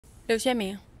柳宣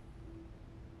明，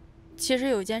其实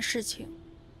有一件事情，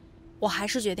我还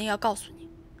是决定要告诉你。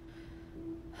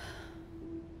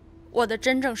我的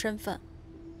真正身份，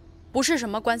不是什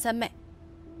么官三妹，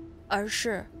而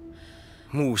是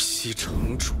木西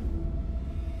城主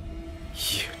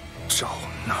叶昭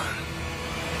南。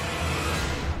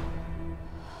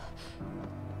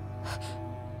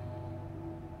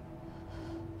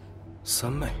三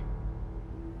妹？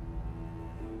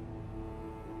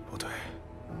不对，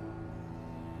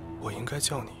我应该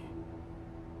叫你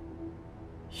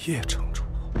叶城主。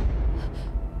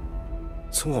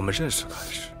从我们认识开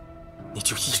始，你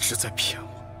就一直在骗我，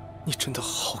你真的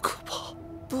好可怕。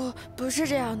不是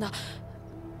这样的，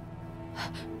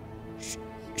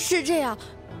是这样。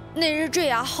那日坠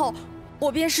崖后，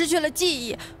我便失去了记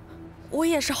忆，我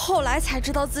也是后来才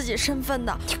知道自己身份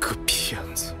的。你个骗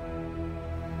子！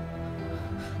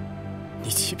你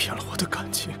欺骗了我的感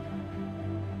情，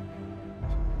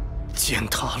践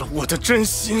踏了我的真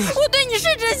心。我对你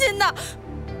是真心的，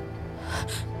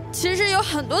其实有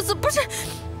很多次，不是，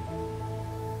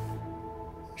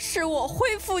是我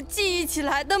恢复记忆起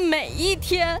来的每一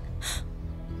天，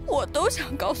我都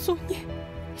想告诉你，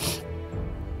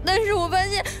但是我发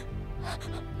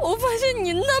现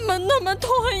你那么痛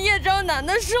恨叶昭南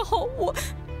的时候，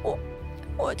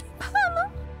我就怕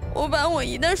了。我怕我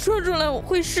一旦说出来，我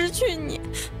会失去你，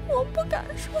我不敢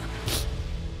说。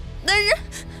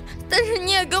但是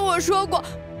你也跟我说过，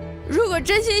如果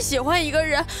真心喜欢一个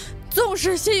人，纵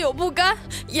使心有不甘，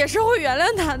也是会原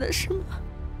谅他的，是吗？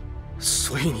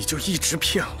所以你就一直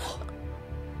骗我。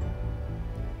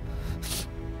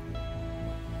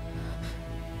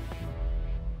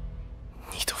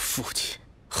你的父亲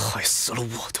害死了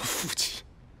我的父亲。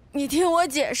你听我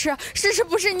解释，事实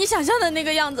不是你想象的那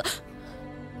个样子。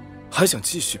还想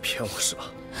继续骗我是吧？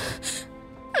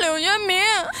柳元明，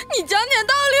你讲点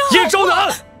道理好。叶昭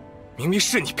南，明明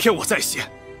是你骗我在先，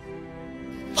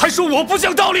还说我不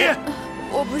讲道理。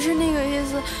我不是那个意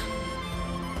思。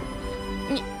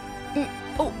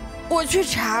我去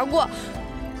查过，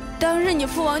当日你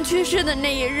父王去世的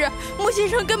那一日，木西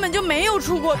城根本就没有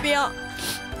出过兵。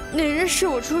那日是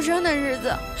我出生的日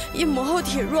子，因母后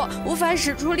体弱，无法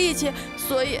使出力气，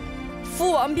所以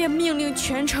父王便命令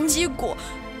全城击鼓，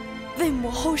为母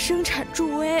后生产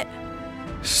助威。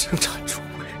生产助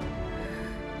威？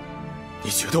你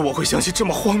觉得我会相信这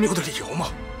么荒谬的理由吗？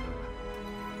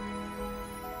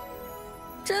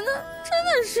真的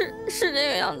是这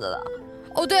个样子的。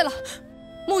哦，对了，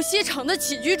木西城的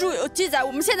起居注有记载，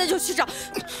我们现在就去找。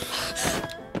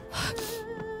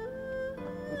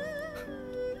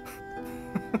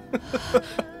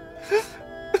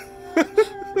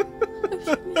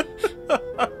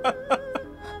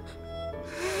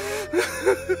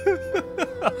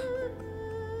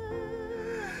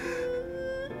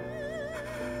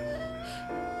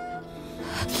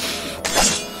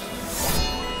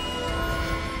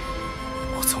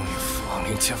我曾与父王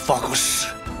灵前发过誓，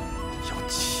要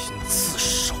亲自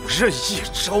手刃叶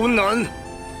昭南。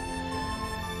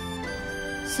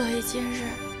所以今日，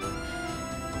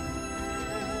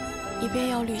你便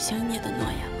要履行你的诺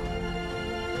言了。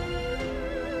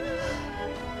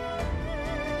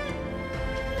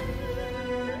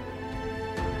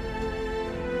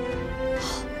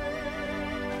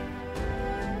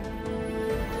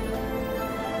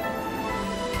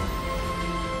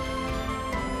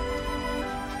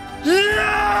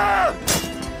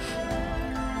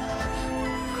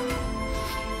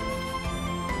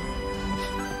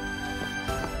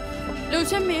柳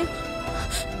宣明，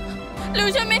柳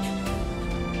宣明，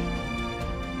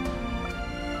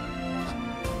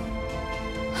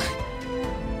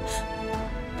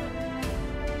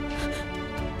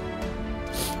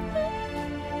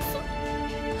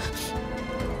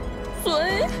所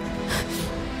以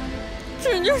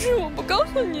这就是我不告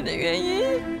诉你的原因。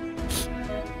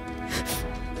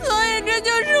所以这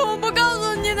就是我不告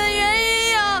诉你的原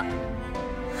因呀。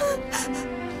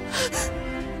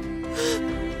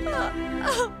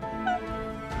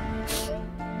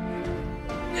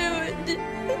对不起，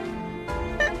对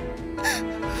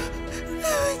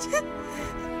不起，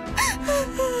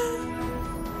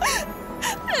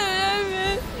柳元明，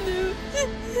对不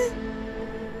起。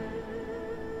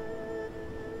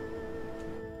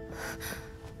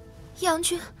杨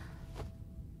君，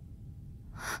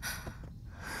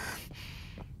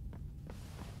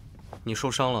你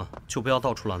受伤了就不要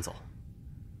到处乱走。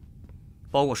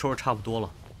包裹收拾差不多了，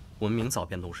我们明早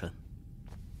便动身。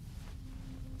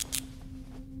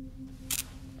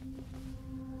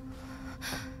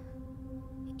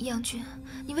杨君，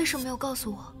你为什么没有告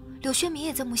诉我，柳宣明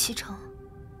也在木西城？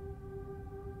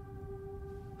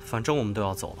反正我们都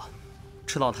要走了，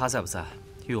知道他在不在，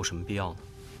又有什么必要呢？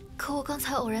可我刚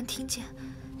才偶然听见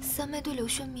三妹对柳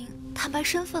宣明坦白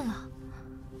身份了。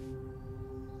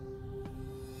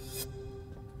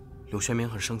柳宣明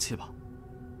很生气吧？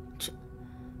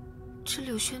这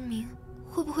柳宣明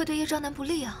会不会对叶昭南不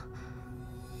利啊？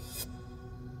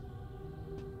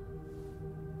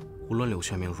无论柳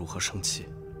宣明如何生气，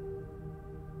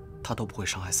他都不会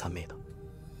伤害三妹的。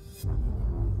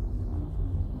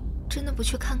真的不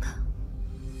去看看？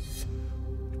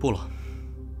不了，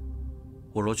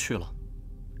我若去了，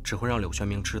只会让柳宣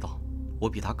明知道我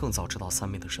比他更早知道三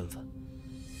妹的身份，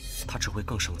他只会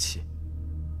更生气。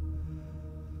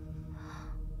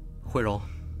慧柔，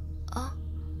啊，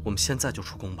我们现在就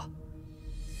出宫吧。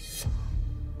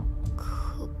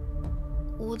可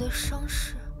我的伤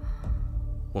势……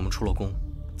我们出了宫，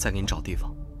再给你找地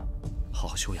方，好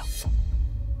好休养。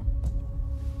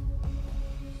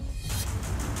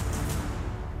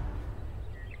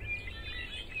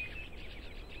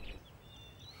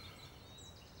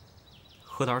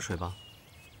喝点水吧，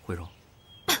慧柔。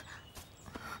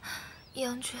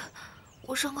杨君，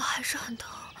我伤口还是很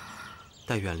疼。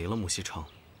待远离了木西城，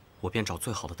我便找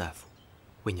最好的大夫，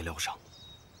为你疗伤。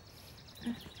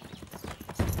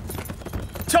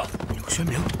驾！柳宣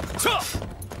明，驾！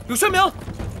柳宣明，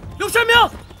柳宣明，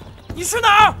你去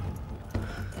哪儿？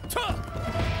驾！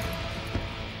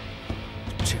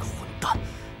这个混蛋，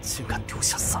竟敢丢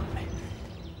下三妹！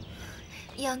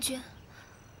杨君，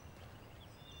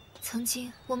曾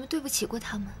经我们对不起过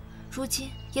他们，如今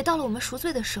也到了我们赎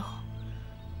罪的时候。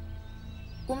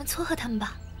我们撮合他们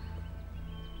吧。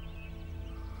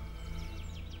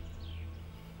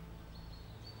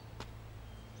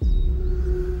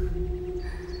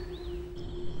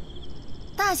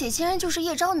大姐竟然就是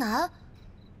叶昭南，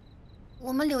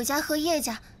我们柳家和叶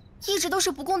家一直都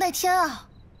是不共戴天啊！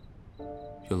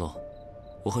云龙，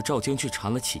我和赵京去查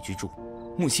了起居注，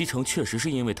木西城确实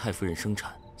是因为太夫人生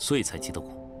产，所以才击的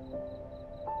鼓。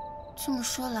这么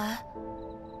说来，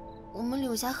我们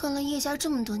柳家恨了叶家这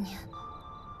么多年，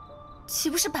岂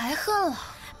不是白恨了？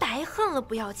白恨了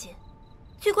不要紧，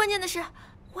最关键的是，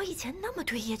我以前那么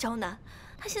对叶昭南，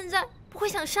他现在不会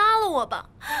想杀了我吧？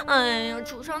哎呀，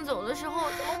主上走的时候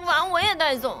怎么不把我也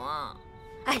带走啊？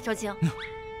哎，赵京，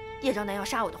叶昭南要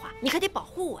杀我的话，你可得保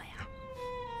护我呀！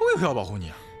我为何要保护你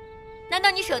啊？难道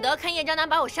你舍得看叶昭南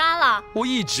把我杀了？我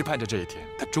一直盼着这一天，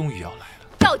他终于要来了。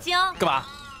赵京，干嘛？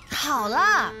好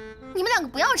了，你们两个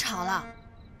不要吵了。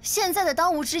现在的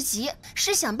当务之急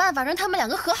是想办法让他们两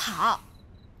个和好。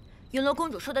云罗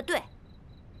公主说的对，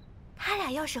他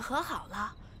俩要是和好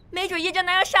了，没准叶昭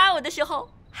南要杀我的时候，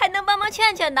还能帮忙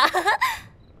劝劝呢。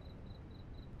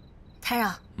台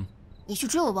让，你去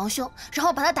追我王兄，然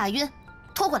后把他打晕，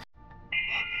拖过来。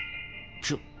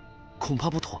这恐怕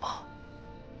不妥吧？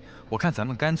我看咱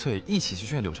们干脆一起去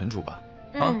劝柳城主吧。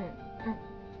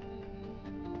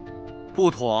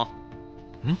不妥。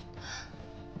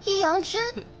易阳君，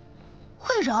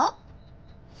慧柔，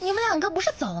你们两个不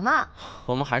是走了吗？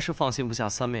我们还是放心不下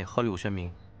三妹和柳宣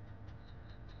明。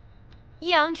易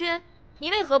阳君，你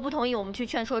为何不同意我们去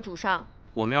劝说主上？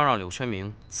我们要让柳宣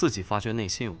明自己发觉内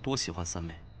心有多喜欢三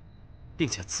妹，并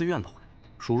且自愿的回来。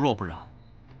如若不然，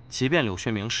即便柳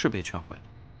宣明是被劝回来，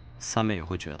三妹也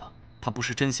会觉得他不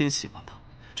是真心喜欢他，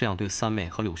这样对三妹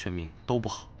和柳宣明都不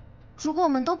好。如果我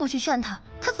们都不去劝他，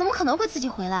他怎么可能会自己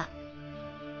回来？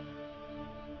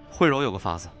慧柔有个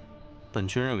法子，本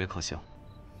君认为可行。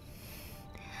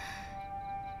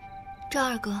赵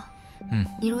二哥，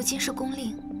你如今是宫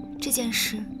令，这件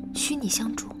事需你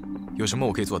相助。有什么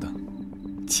我可以做的？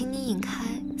请你引开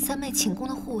三妹寝宫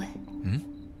的护卫。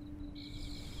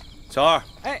小二，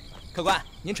哎，客官，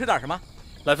您吃点什么？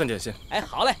来份点心。哎，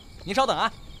好嘞，您稍等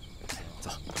啊。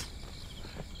走，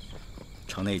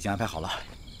城内已经安排好了，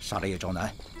杀了叶昭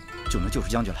南，就能救出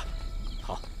将军了。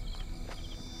好。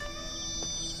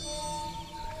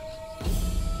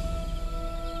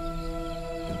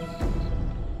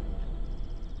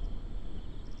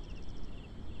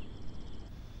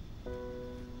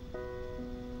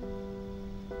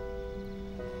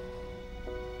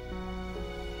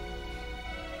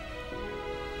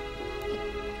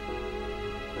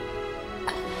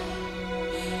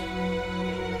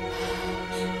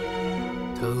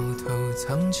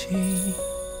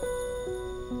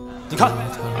你看，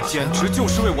简直就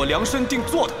是为我量身定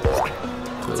做的。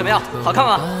怎么样，好看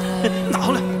吗？拿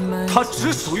回来，它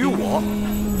只属于我，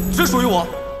只属于我。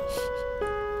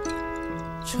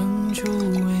城主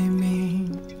为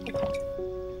民，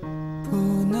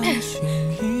不能轻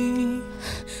易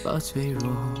把脆弱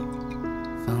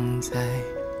放在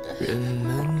人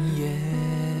们眼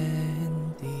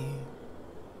底。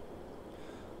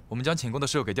我们将寝宫的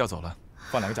侍卫给调走了，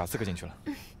放2个假刺客进去了。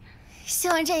希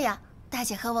望这样，大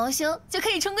姐和王兄就可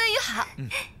以重归于好。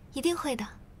一定会的。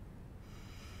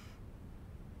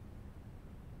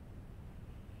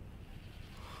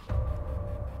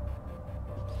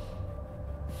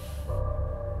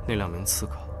那2名刺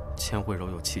客，千惠柔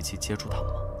有契机接触他们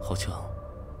吗？好像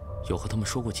有和他们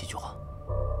说过几句话。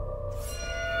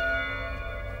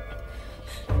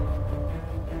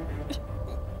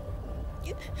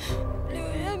柳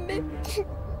月梅，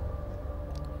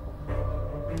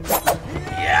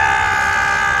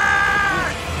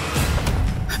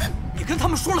你跟他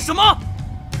们说了什么？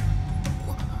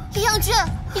李阳君，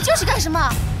你这是干什么？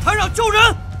团长救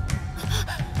人！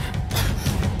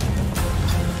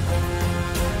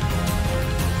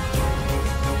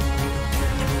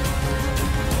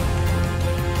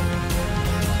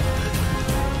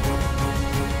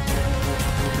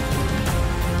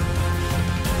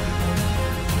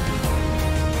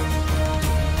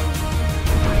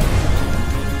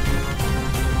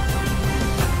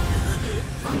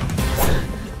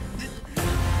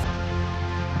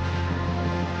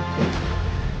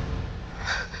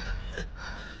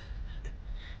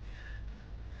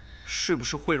是不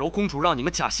是惠柔公主让你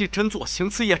们假戏真做，行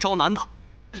刺叶昭南的？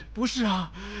不是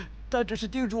啊，她只是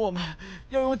叮嘱我们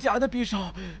要用假的匕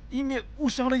首，以免误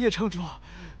伤了叶城主。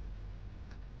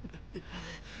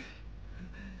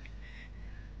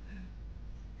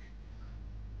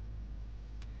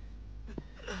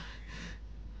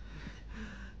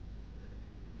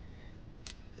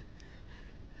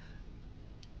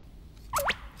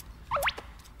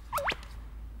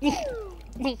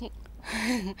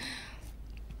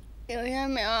柳月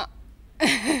明，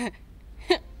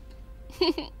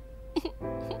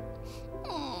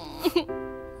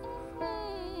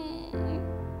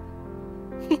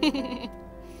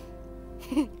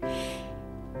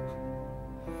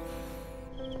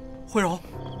惠柔，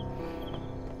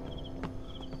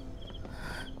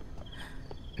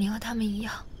你和他们一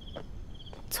样，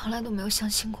从来都没有相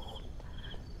信过我。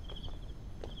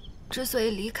之所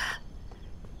以离开，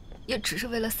也只是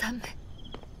为了3妹。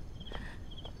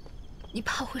你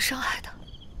怕会伤害她。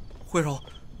惠柔，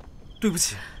对不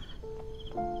起。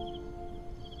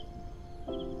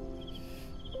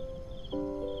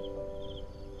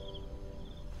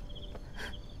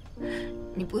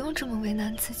你不用这么为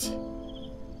难自己，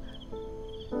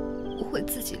我会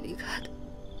自己离开的。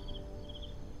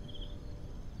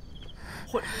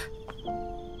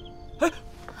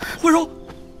惠柔，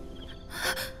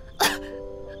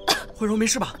惠柔没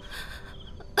事吧？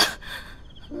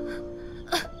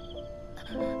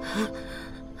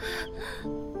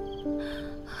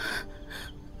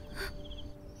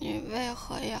你为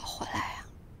何要回来呀？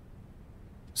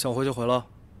想回就回了，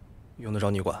用得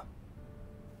着你管？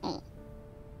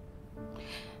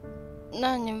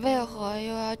那你为何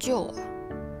又要救我？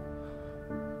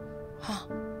啊？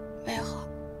为何？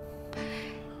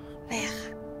为何？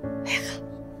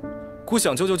姑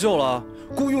想救就救了，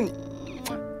姑用你。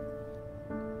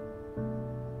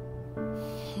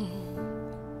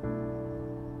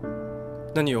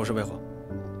那你又是为何？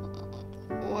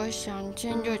我想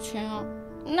亲就亲，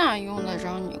那用得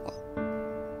着你管？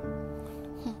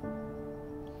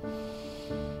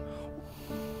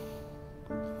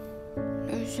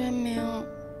柳玄明，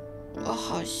我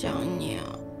好想你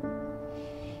啊！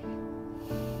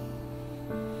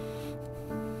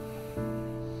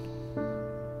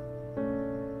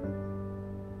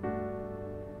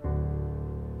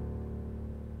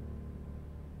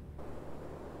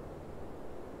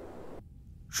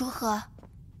如何？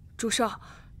主少，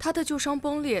他的旧伤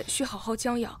崩裂，需好好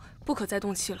将养，不可再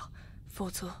动气了，否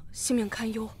则性命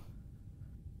堪忧。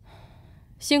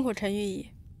辛苦陈御医，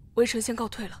微臣先告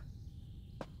退了。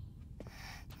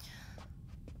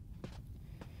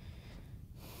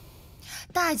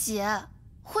大姐，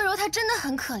惠柔她真的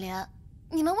很可怜，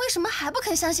你们为什么还不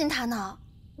肯相信她呢？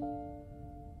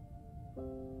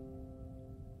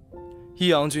益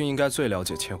阳君应该最了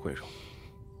解千惠柔。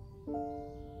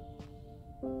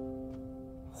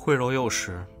惠柔幼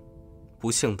时，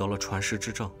不幸得了传世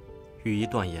之症，御医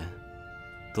断言，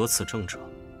得此症者，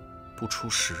不出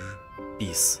10日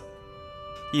必死。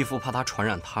义父怕他传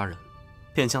染他人，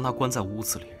便将他关在屋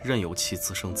子里，任由其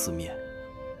自生自灭。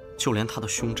就连他的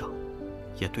兄长，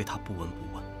也对他不闻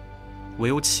不问。唯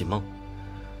有启梦，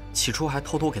起初还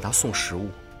偷偷给他送食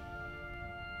物。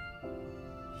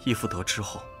义父得知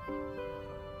后，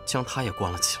将他也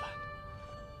关了起来。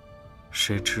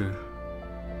谁知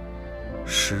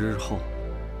10日后，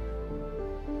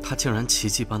他竟然奇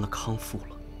迹般的康复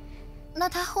了。那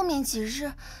她后面几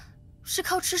日是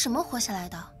靠吃什么活下来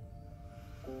的？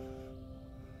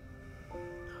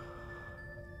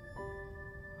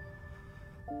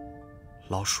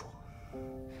老鼠。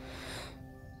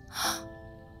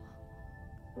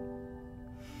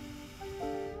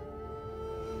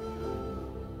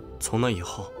从那以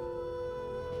后，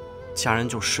家人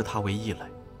就视他为异类，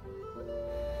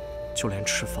就连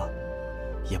吃饭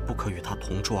也不可与他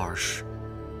同桌而食。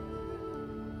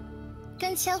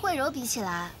跟千惠柔比起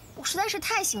来，我实在是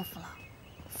太幸福了。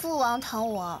父王疼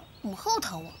我，母后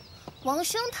疼我，王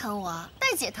兄疼我，大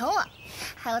姐疼我，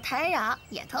还有谭扰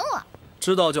也疼我。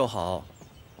知道就好，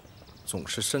总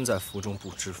是身在福中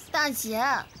不知福。大姐，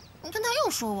你看他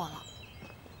又说我了。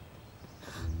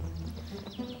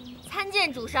参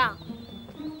见主上。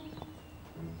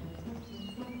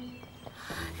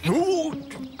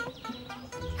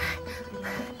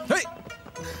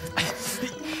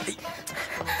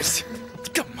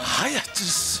干嘛呀？真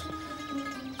是！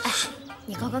哎，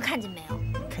你刚刚看见没有？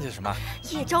看见什么？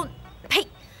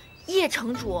叶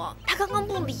城主，他刚刚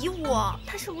不理我，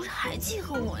他是不是还记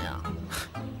恨我呀？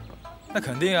那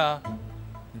肯定啊，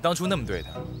你当初那么对他，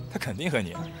他肯定恨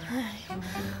你。哎，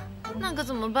那可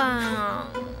怎么办啊？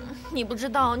你不知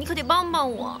道，你可得帮帮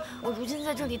我。我如今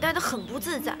在这里待得很不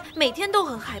自在，每天都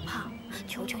很害怕。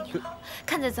求求你了，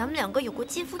看在咱们两个有过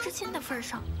肌肤之亲的份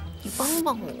上，你帮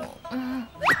帮我。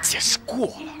我解释过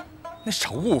了，那是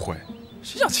场误会，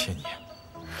谁想亲你？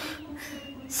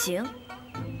行，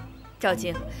赵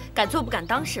京，敢做不敢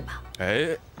当是吧？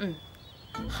哎，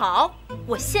好，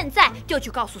我现在就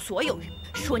去告诉所有人，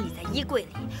说你在衣柜里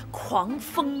狂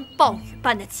风暴雨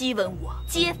般的激吻我，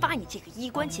揭发你这个衣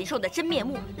冠禽兽的真面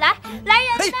目。来人呐！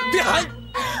哎，别喊！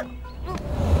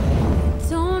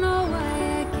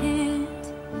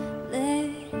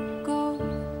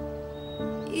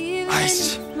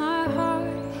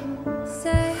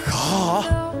好，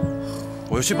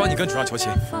我就去帮你跟主上求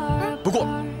情。不过，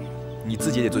你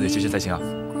自己也得做点实事才行啊。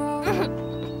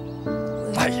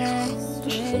哎呀，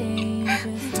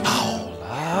好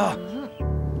了。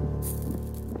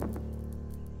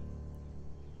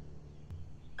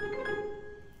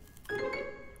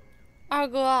二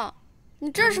哥，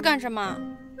你这是干什么？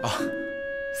啊，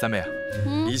三妹啊，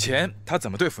以前他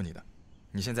怎么对付你的，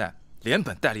你现在连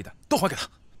本带利的都还给他。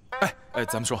哎，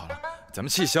咱们说好了，咱们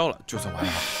气消了就算完了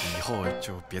啊，以后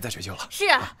就别再追究了。是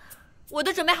啊，我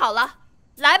都准备好了，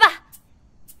来吧。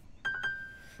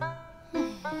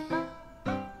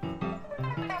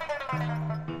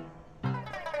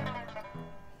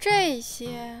这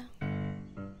些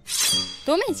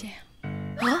多没劲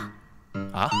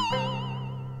啊！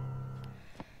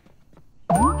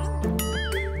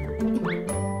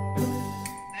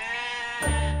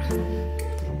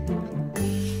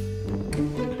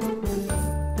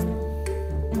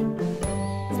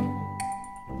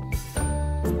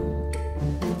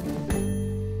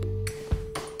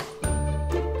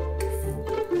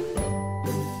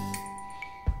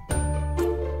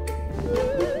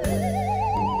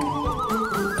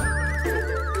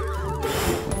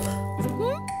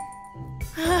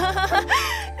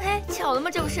巧了吗？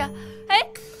这不是？哎，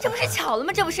这不是巧了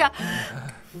吗？这不是？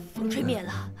风吹灭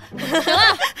了。行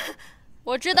了，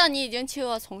我知道你已经弃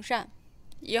恶从善，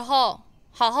以后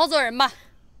好好做人吧。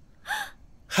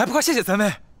还不快谢谢三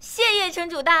妹？谢叶城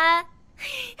主大恩。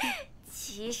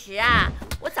其实啊，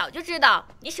我早就知道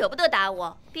你舍不得打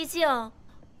我，毕竟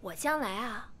我将来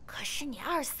啊可是你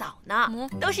二嫂呢，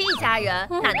都是一家人，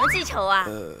哪能记仇啊？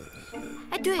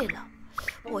哎，对了，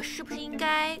我是不是应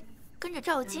该跟着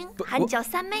赵京喊你叫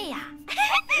三妹呀？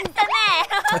三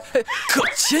妹，可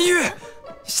签约，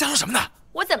你瞎说什么呢？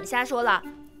我怎么瞎说了？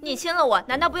你亲了我，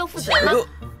难道不用负责吗？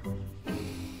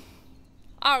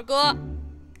二哥，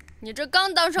你这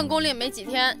刚当上宫令没几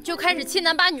天，就开始欺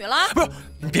男霸女了？不是，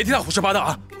你别听他胡说八道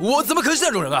啊！我怎么可能是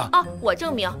那种人啊？哦，我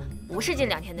证明不是近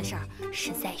2天的事儿，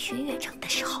是在轩辕城的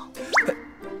时候。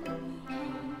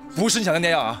不是你想的那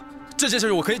样啊！这件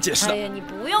事我可以解释的。哎呀，你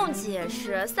不用解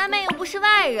释，三妹又不是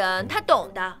外人，她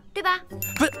懂的，对吧？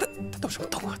不是，他懂什么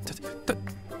懂啊？他，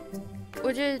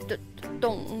我这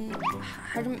懂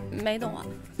还是没懂啊？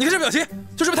你看这表情，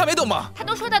就说明他没懂嘛。他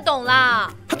都说他懂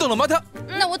了。他懂了吗？他，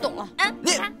那我懂了。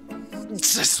你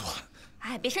气死我了！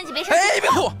哎，别生气，别生气！哎，别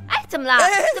碰我！哎，怎么了？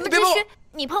怎么只许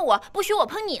你碰我，不许我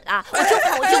碰你了？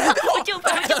我就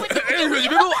碰！你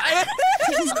别碰我！哎，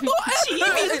启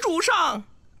禀主上，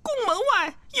宫门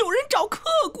外有人找客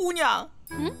姑娘。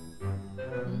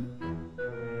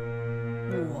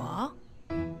我？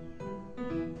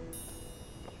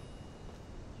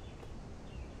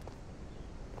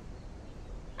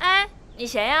哎，你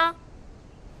谁呀？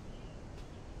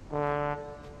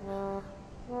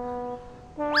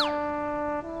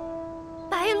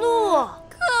白鹿，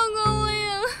客公令，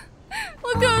我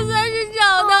可算是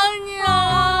找到你了。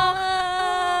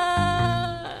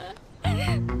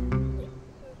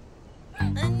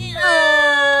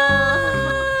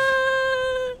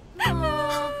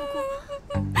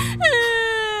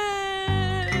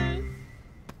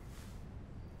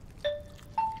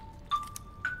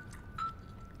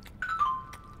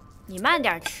你慢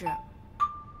点吃。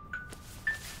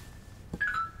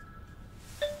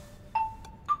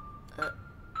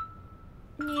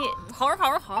你好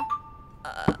好好。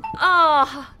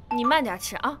好，你慢点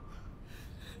吃啊。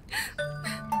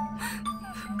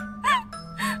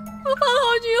我跑了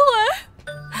好几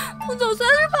回，我总算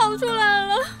是跑出来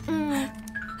了。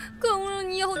可恶，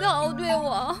你以后得好好对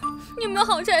我，你有没有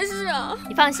好差事啊？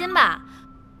你放心吧，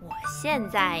我现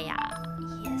在呀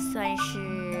也算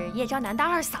是叶昭南的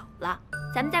二嫂了。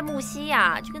咱们在木西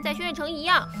呀，就跟在轩辕城一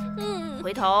样。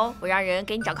回头我让人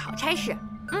给你找个好差事。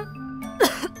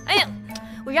哎呀，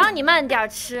我让你慢点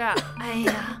吃。哎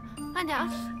呀，慢点啊。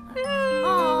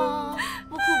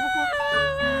不哭不哭。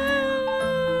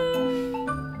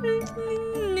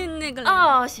那个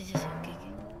行，给，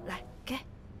来给。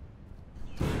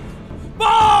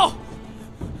报！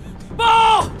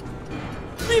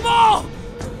密报！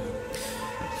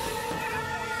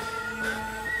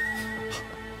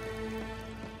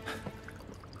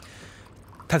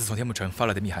太子从天目城发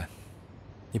来的密函，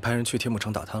你派人去天目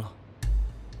城打探了？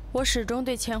我始终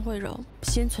对千惠柔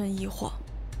心存疑惑，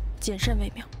谨慎为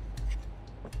妙。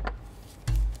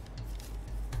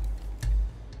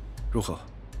如何？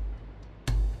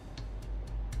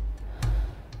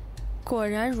果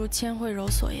然如千惠柔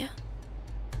所言，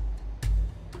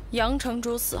杨城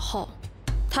主死后，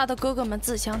他的哥哥们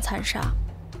自相残杀，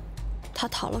他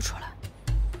逃了出来。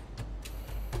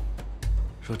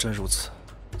若真如此，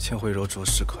千惠柔着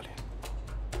实可怜。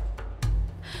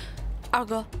二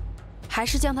哥，还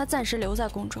是将她暂时留在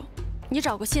宫中，你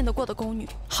找个信得过的宫女，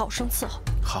好生伺候。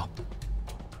好。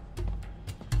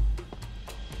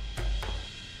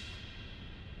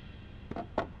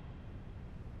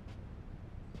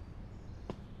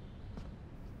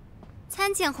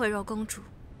参见惠柔公主，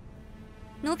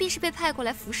奴婢是被派过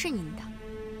来服侍您的。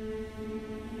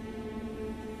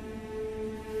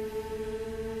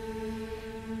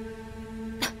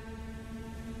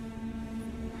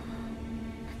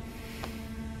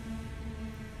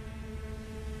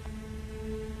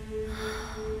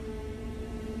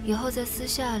以后在私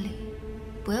下里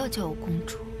不要叫我公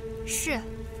主。是。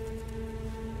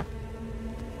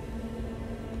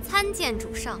参见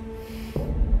主上。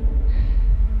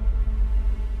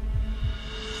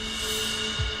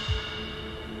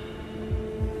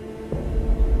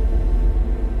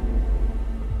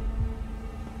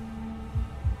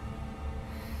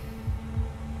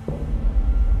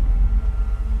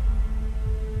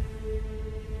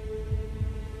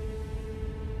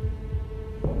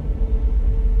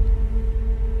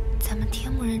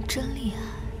真厉害，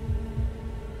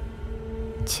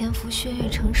潜伏轩辕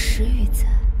城10余载，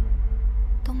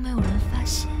都没有人发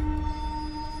现。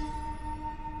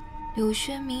柳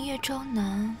轩明、叶昭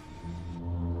南，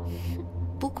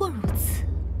不过如此。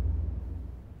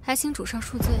还请主上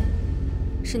恕罪，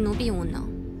是奴婢无能。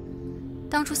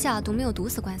当初下毒没有毒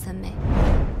死关三妹，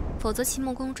否则齐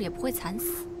墨公主也不会惨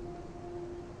死。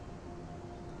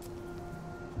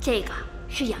这个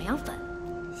是痒痒粉，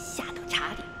下到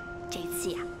茶里。这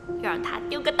次呀，要让他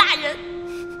丢个大人。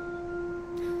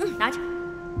拿着。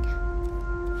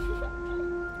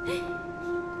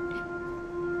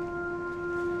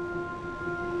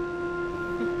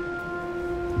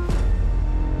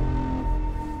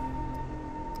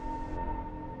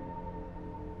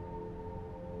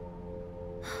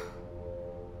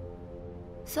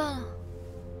算了，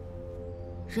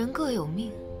人各有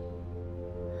命。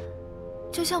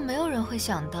就像没有人会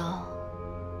想到。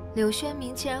柳轩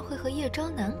明竟然会和叶昭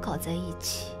南搞在一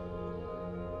起，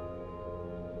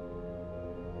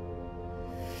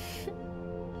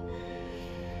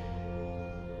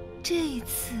这一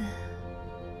次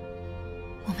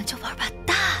我们就玩把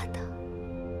大的。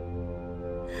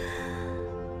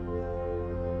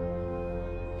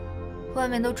外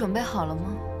面都准备好了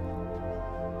吗？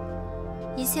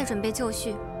一切准备就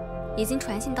绪，已经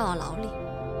传信到了牢里。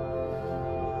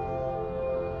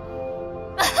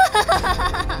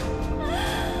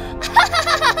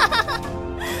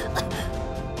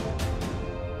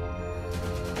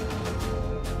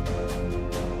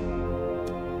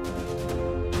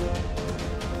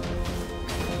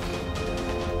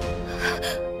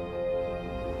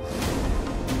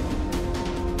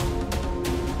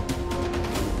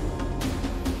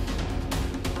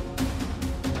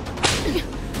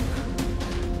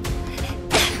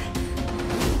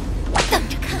等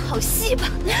着看好戏吧！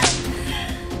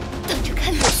等着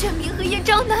看柳轩明和叶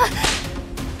昭南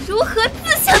如何自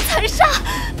相残杀！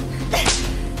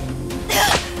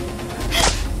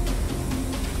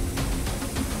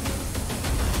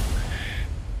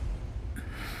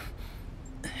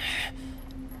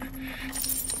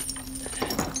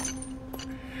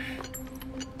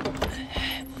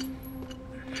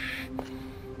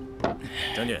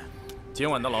将军，今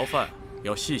晚的牢饭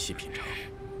要细细品尝。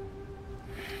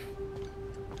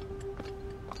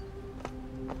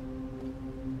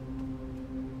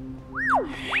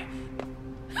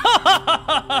哈哈哈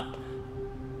哈哈！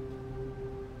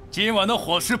今晚的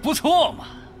伙食不错嘛。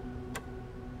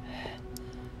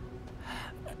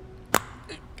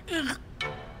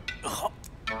好。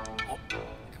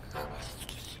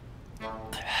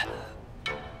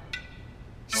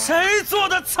谁做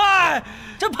的菜？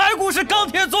这排骨是钢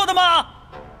铁做的吗？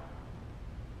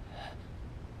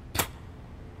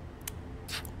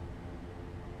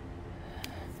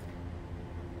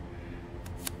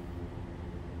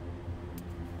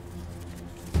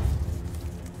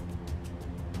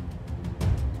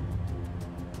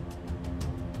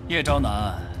叶昭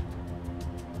南，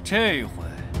这回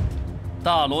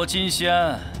大罗金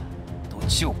仙都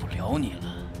救不了你了！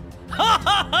哈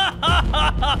哈哈哈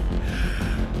哈哈！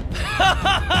哈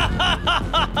哈哈哈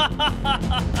哈哈！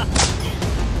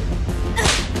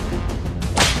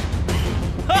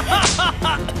哈哈哈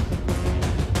哈！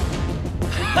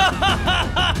哈哈哈